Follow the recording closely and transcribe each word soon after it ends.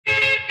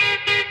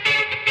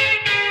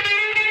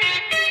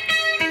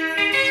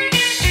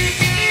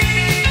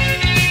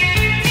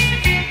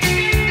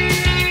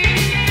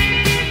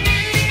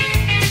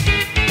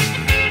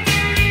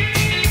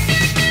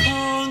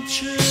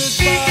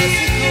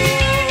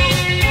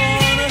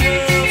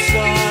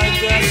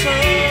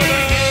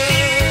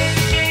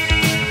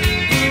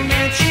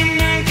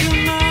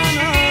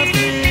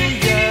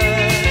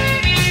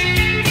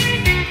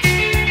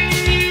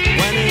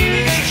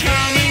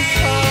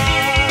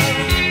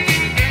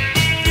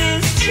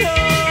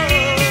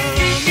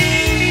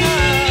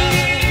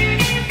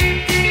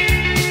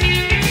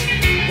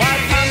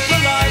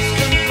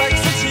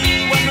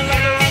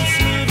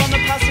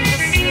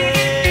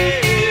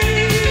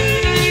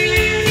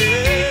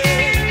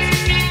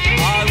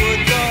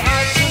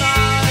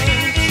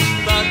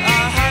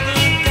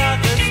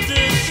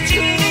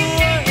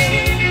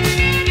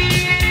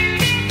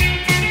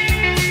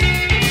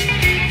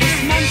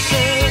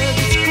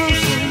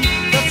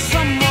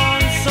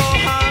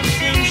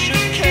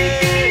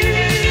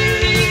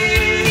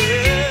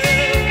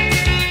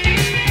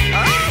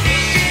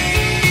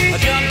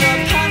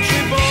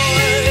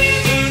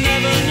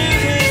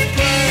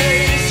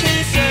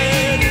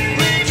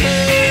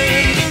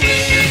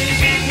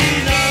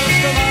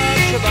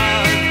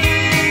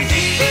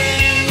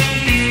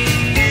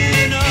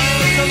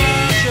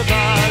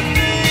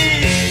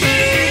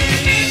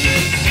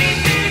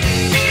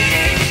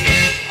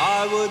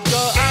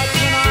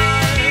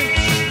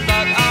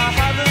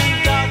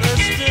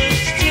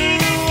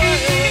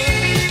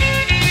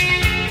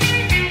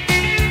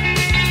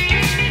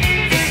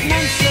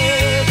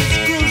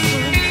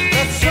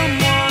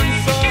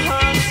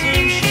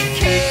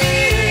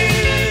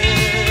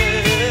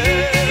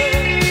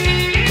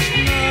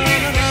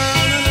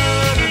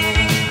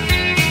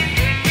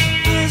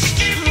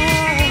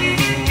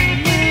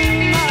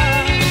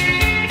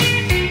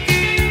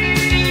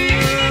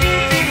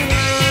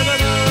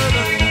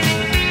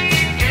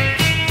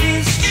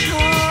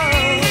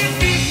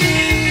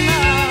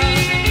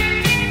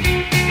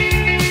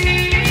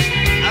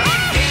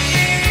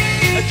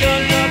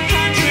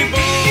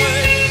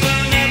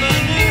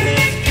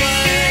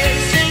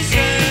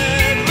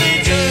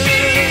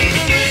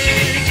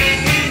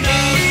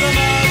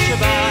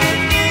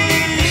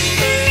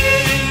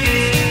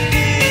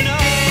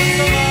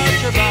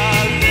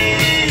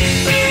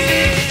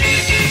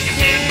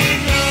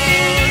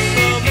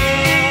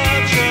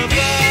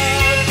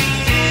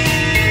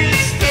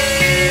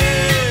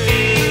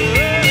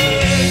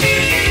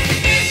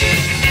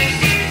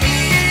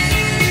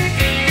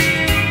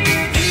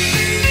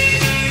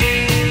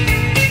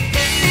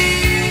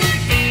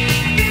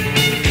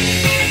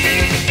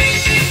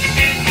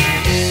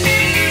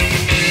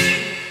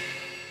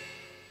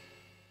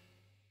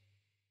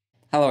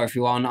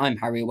everyone, I'm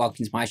Harry,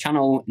 welcome to my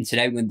channel, and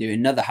today we're going to do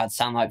another How to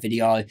Sound Like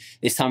video.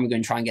 This time we're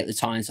going to try and get the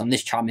tones on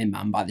this charming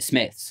man by The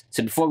Smiths.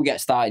 So before we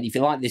get started, if you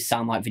like this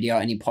sound like video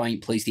at any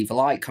point, please leave a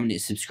like, comment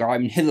and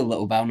subscribe, and hit the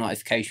little bell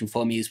notification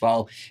for me as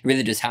well. It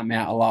really does help me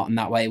out a lot, and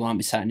that way I won't be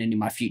missing any of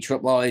my future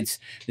uploads.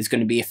 There's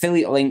going to be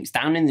affiliate links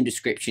down in the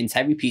description to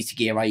every piece of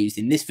gear I used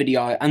in this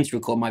video and to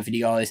record my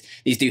videos.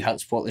 These do help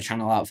support the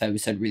channel out further,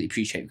 so I'd really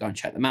appreciate you going and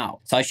check them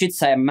out. So I should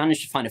say I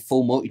managed to find a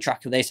full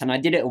multi-track of this, and I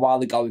did it a while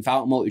ago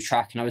without a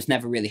multi-track, and I was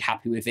never really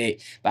happy with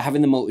it, but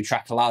having the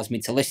multi-track allows me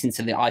to listen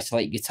to the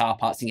isolated guitar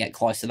parts and get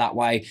closer that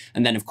way,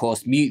 and then of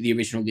course mute the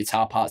original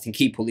guitar parts and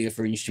keep all the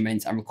other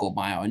instruments and record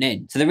my own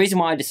in. So the reason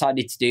why I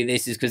decided to do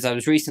this is because I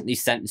was recently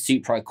sent the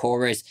Supro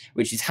chorus,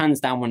 which is hands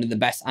down one of the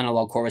best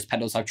analog chorus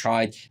pedals I've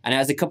tried, and it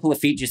has a couple of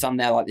features on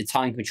there like the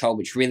time control,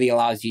 which really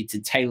allows you to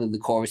tailor the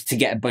chorus to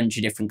get a bunch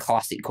of different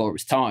classic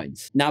chorus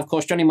tones. Now of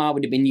course Johnny Marr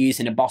would have been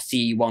using a Boss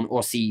CE1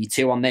 or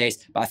CE2 on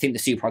this, but I think the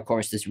Supro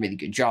chorus does a really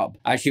good job.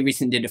 I actually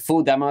recently did a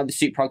full demo of the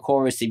Supro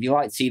chorus, so if you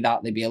like to see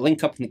that, there'll be a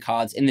link up in the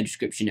cards, in the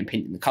description, and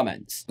pinned in the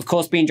comments. Of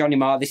course, being Johnny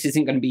Marr, this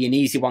isn't going to be an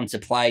easy one to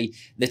play.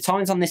 The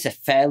tones on this are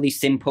fairly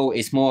simple.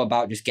 It's more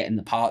about just getting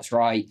the parts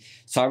right.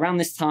 So around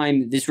this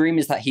time, there's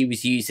rumours that he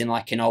was using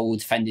like an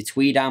old Fender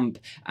Tweed amp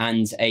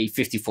and a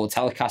 54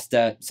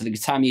 Telecaster. So the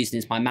guitar I'm using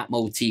is my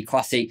Macmull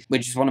T-Classic,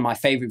 which is one of my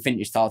favourite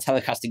vintage style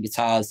Telecaster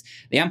guitars.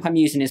 The amp I'm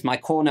using is my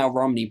Cornell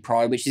Romany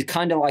Pro, which is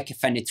kind of like a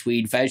Fender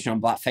Tweed version on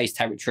blackface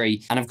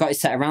territory, and I've got it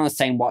set around the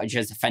same wattage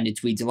as a Fender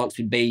Tweed Deluxe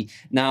would be.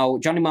 Now,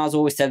 Johnny Marr's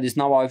always said there's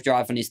no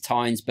overdrive on his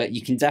tones, but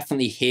you can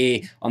definitely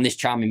hear on this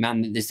charming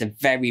man that there's a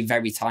very,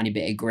 very tiny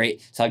bit of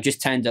grit, so I've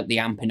just turned up the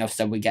amp enough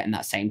so we're getting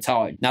that same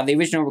tone. Now, the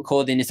original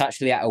recording is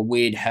actually at a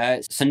weird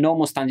hertz, so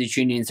normal standard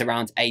tuning is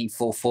around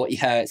A440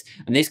 hertz,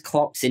 and this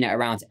clocks in at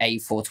around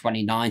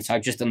A429, so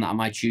I've just done that on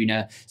my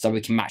tuner so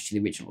we can match the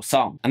original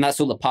song. And that's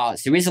all the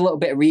parts. There is a little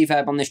bit of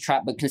reverb on this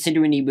track, but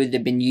considering he would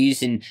have been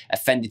using a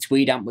Fender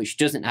Tweed amp, which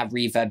doesn't have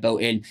reverb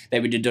built in, they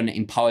would have done it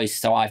in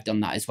post, so I've done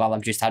that as well.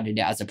 I've just added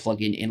it as a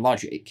plugin in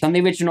Logic. On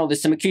the original,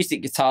 there's some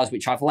acoustic guitars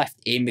which I've left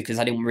in because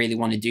I didn't really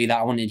want to do that.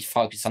 I wanted to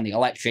focus on the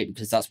electric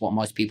because that's what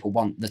most people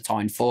want the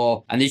tone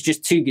for. And there's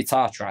just two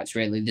guitar tracks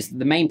really. There's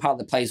the main part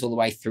that plays all the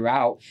way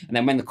throughout, and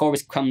then when the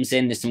chorus comes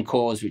in, there's some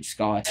chords which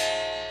go.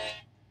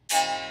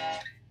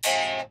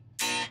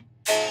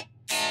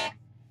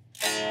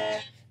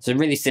 So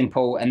really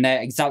simple, and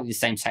they're exactly the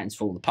same settings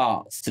for all the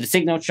parts. So the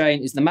signal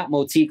chain is the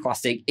Macmull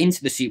T-Classic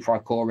into the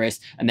Supro chorus,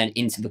 and then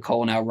into the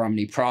Cornell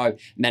Romany Pro. And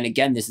then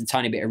again, there's a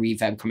tiny bit of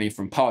reverb coming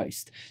from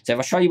post. So if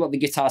I show you what the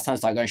guitar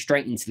sounds like going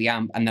straight into the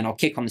amp, and then I'll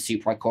kick on the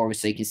Supro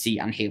chorus so you can see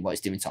and hear what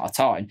it's doing to our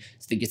tone.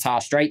 So the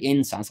guitar straight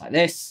in sounds like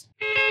this.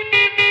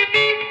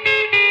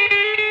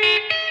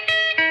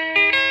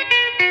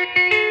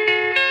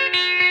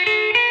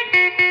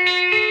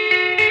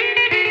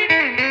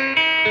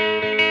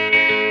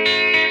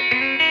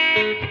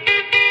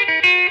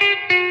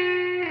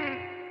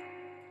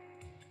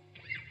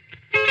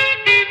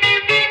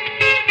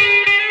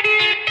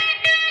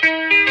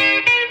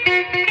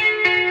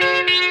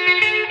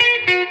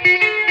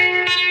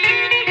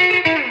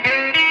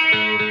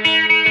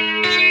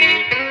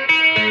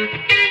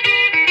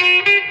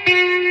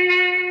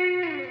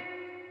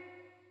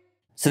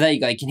 So there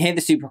you go, you can hear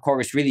the Supro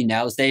chorus really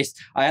nails this.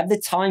 I had the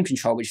time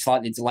control, which is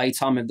like the delay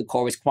time of the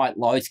chorus, quite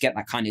low to get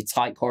that kind of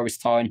tight chorus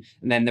tone,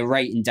 and then the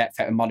rate and depth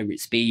at a moderate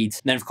speed.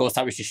 And then of course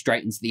that was just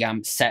straight into the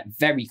amp, set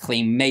very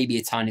clean, maybe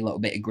a tiny little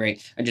bit of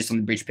grit, and just on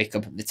the bridge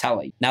pickup of the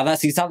telly. Now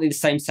that's exactly the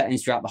same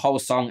settings throughout the whole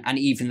song, and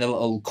even the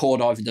little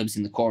chord overdubs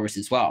in the chorus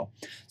as well.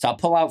 So I'll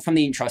pull out from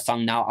the intro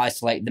song now,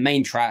 isolate the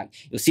main track,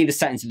 you'll see the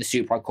settings of the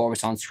Supro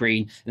chorus on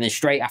screen, and then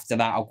straight after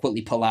that I'll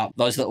quickly pull out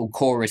those little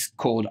chorus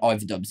chord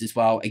overdubs as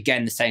well.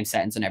 Again, the same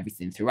settings on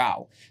everything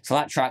throughout. So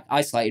that track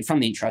isolated from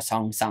the intro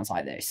song sounds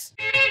like this.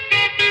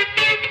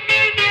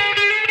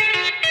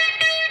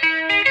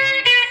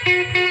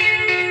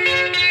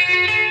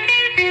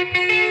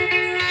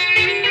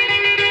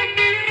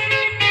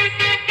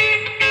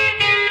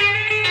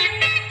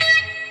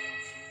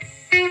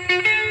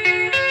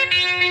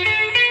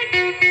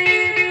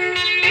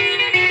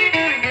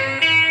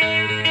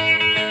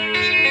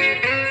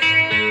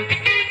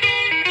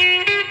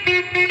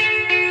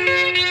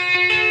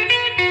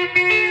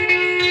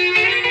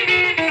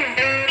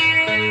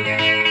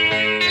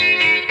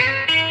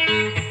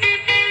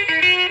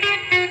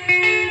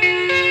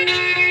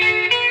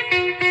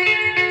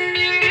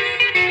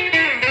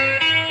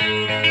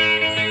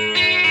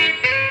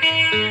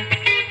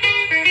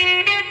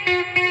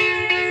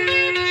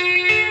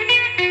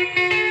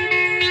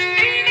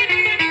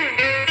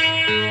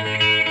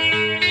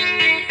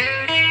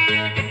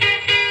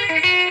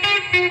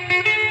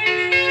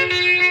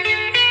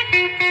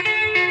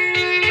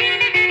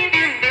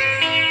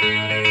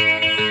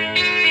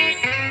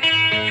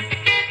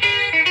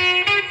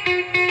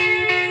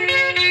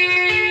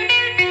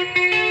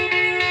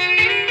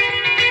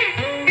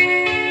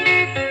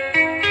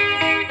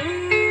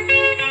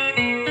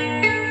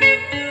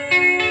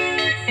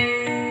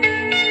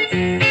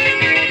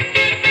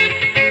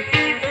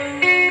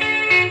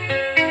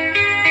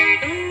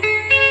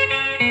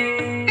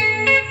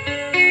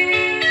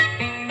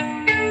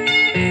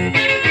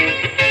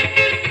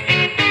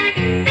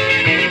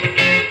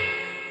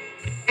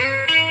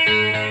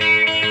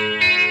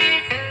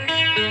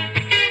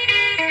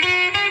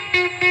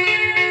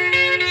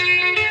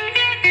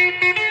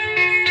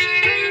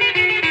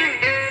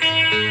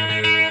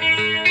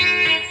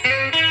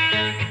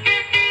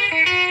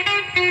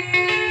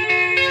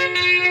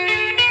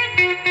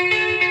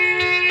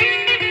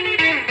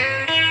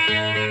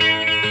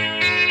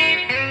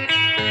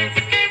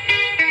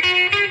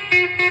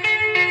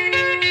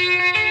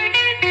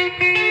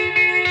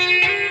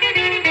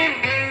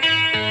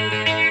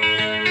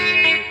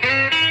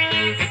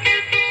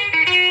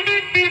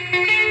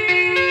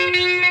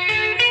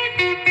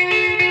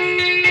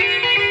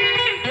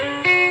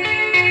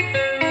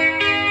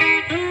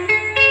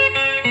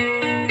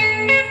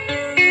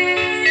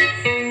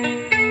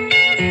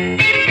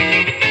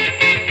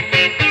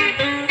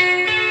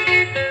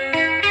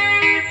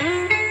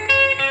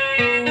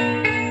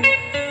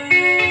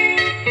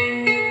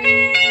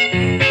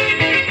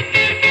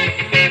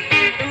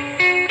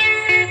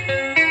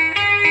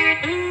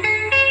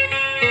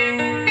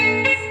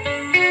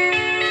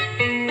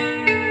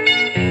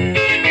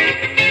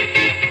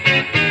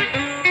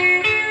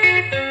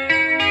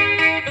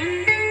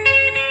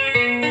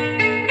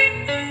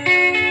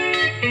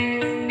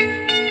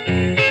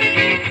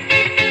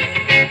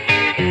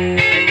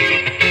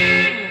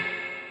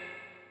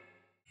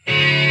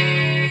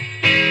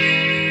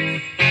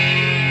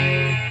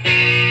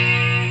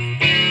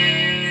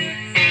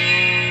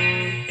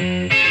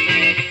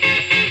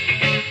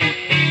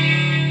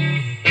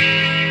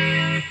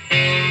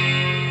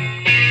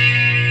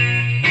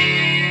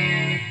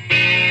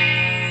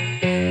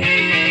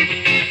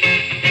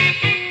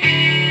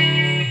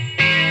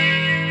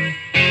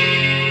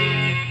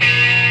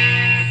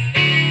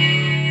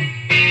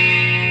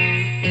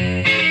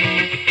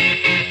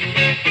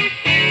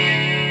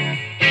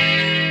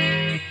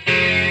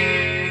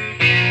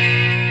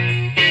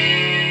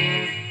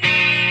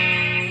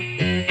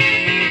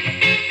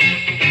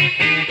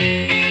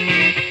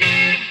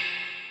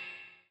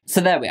 So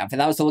there we have it,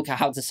 that was a look at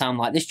how to sound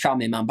like this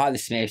Charming Man by the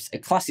Smiths, a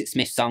classic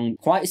Smiths song,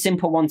 quite a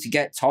simple one to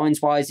get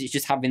tones wise, it's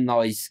just having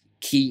those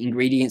key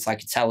ingredients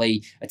like a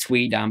telly, a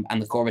tweed amp,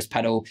 and the chorus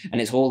pedal, and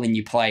it's all in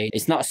your play.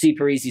 It's not a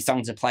super easy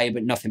song to play,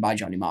 but nothing by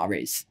Johnny Marr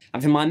is.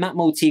 And for my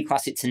Macmull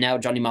T-Classic to nail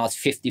Johnny Marr's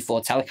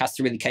 54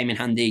 Telecaster really came in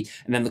handy,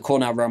 and then the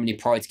Cornell Romany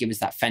Pro to give us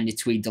that Fender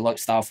Tweed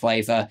Deluxe style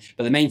flavour.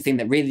 But the main thing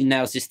that really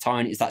nails this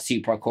tone is that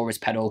Supro chorus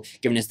pedal,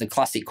 giving us the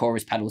classic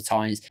chorus pedal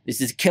tones.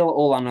 This is a killer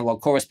all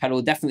analog chorus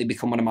pedal, definitely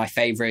become one of my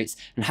favourites,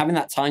 and having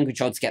that time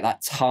control to get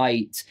that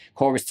tight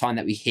chorus tone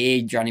that we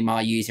hear Johnny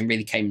Marr using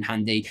really came in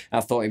handy, and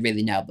I thought it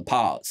really nailed the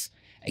parts.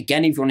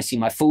 Again, if you want to see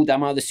my full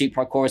demo of the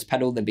Supro chorus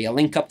pedal, there'll be a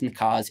link up in the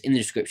cards, in the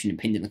description, and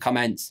pinned in the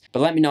comments. But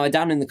let me know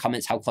down in the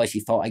comments how close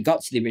you thought I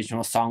got to the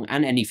original song,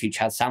 and any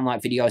future sound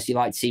like videos you'd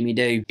like to see me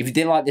do. If you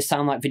did like this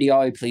sound like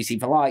video, please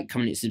leave a like,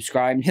 comment, and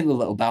subscribe, and hit the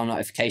little bell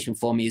notification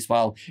for me as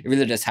well. It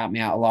really does help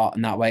me out a lot,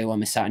 and that way I won't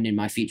miss out on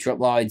my future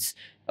uploads.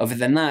 Other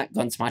than that,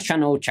 go onto my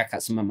channel, check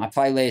out some of my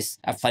playlists.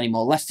 I have plenty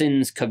more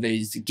lessons,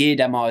 covers, gear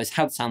demos,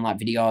 how to sound like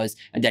videos,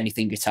 and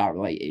anything guitar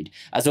related.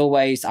 As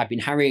always, I've been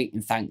Harry,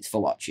 and thanks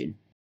for watching.